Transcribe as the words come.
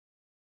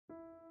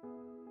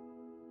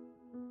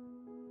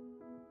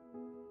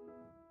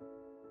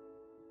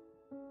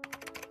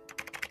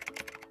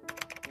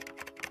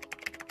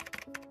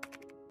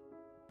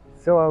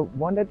So I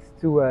wanted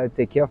to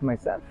take care of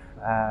myself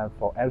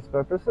for health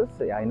purposes.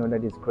 I know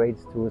that it's great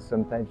to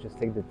sometimes just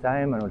take the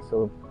time and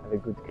also have a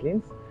good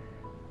cleanse,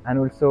 and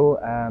also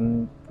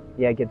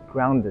get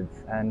grounded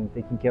and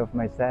taking care of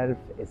myself,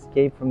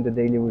 escape from the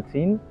daily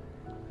routine,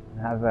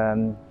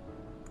 and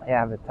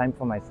have a time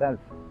for myself.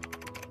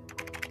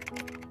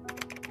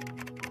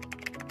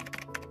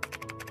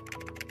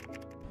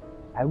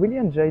 I really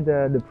enjoyed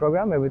the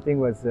program. Everything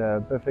was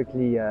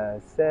perfectly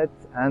set,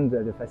 and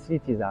the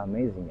facilities are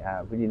amazing.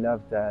 I really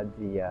loved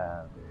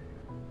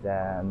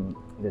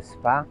the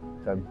spa,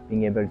 so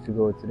being able to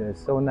go to the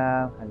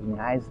sauna, having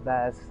ice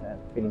baths,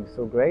 feeling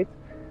so great.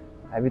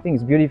 Everything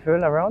is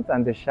beautiful around,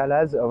 and the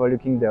shalas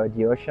overlooking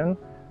the ocean.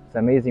 It's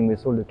amazing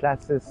with all the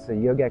classes,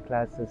 yoga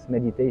classes,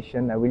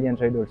 meditation. I really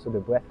enjoyed also the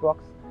breath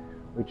walks,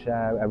 which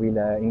I will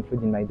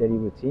include in my daily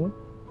routine.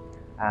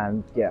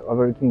 And yeah,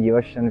 overlooking the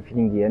ocean,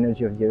 feeling the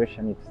energy of the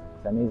ocean, it's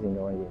amazing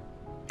over here.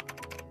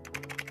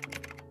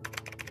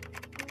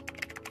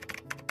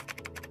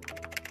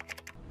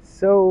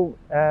 So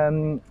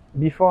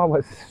before I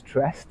was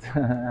stressed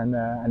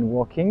and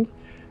walking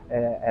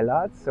a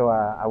lot, so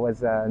I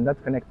was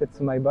not connected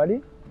to my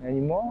body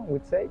anymore, I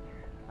would say.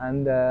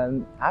 And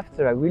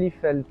after, I really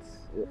felt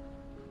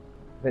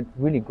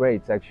really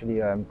great,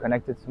 actually,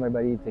 connected to my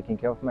body, taking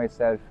care of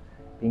myself,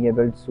 being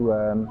able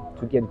to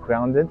get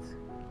grounded,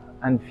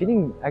 and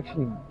feeling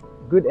actually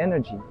good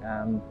energy.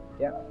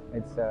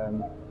 It's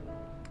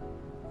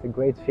a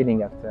great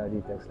feeling after a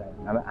detox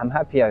life. I'm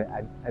happy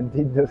I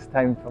did those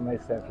time for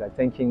myself, like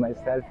thanking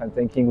myself and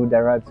thanking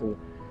Udara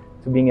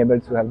to being able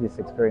to have this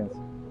experience.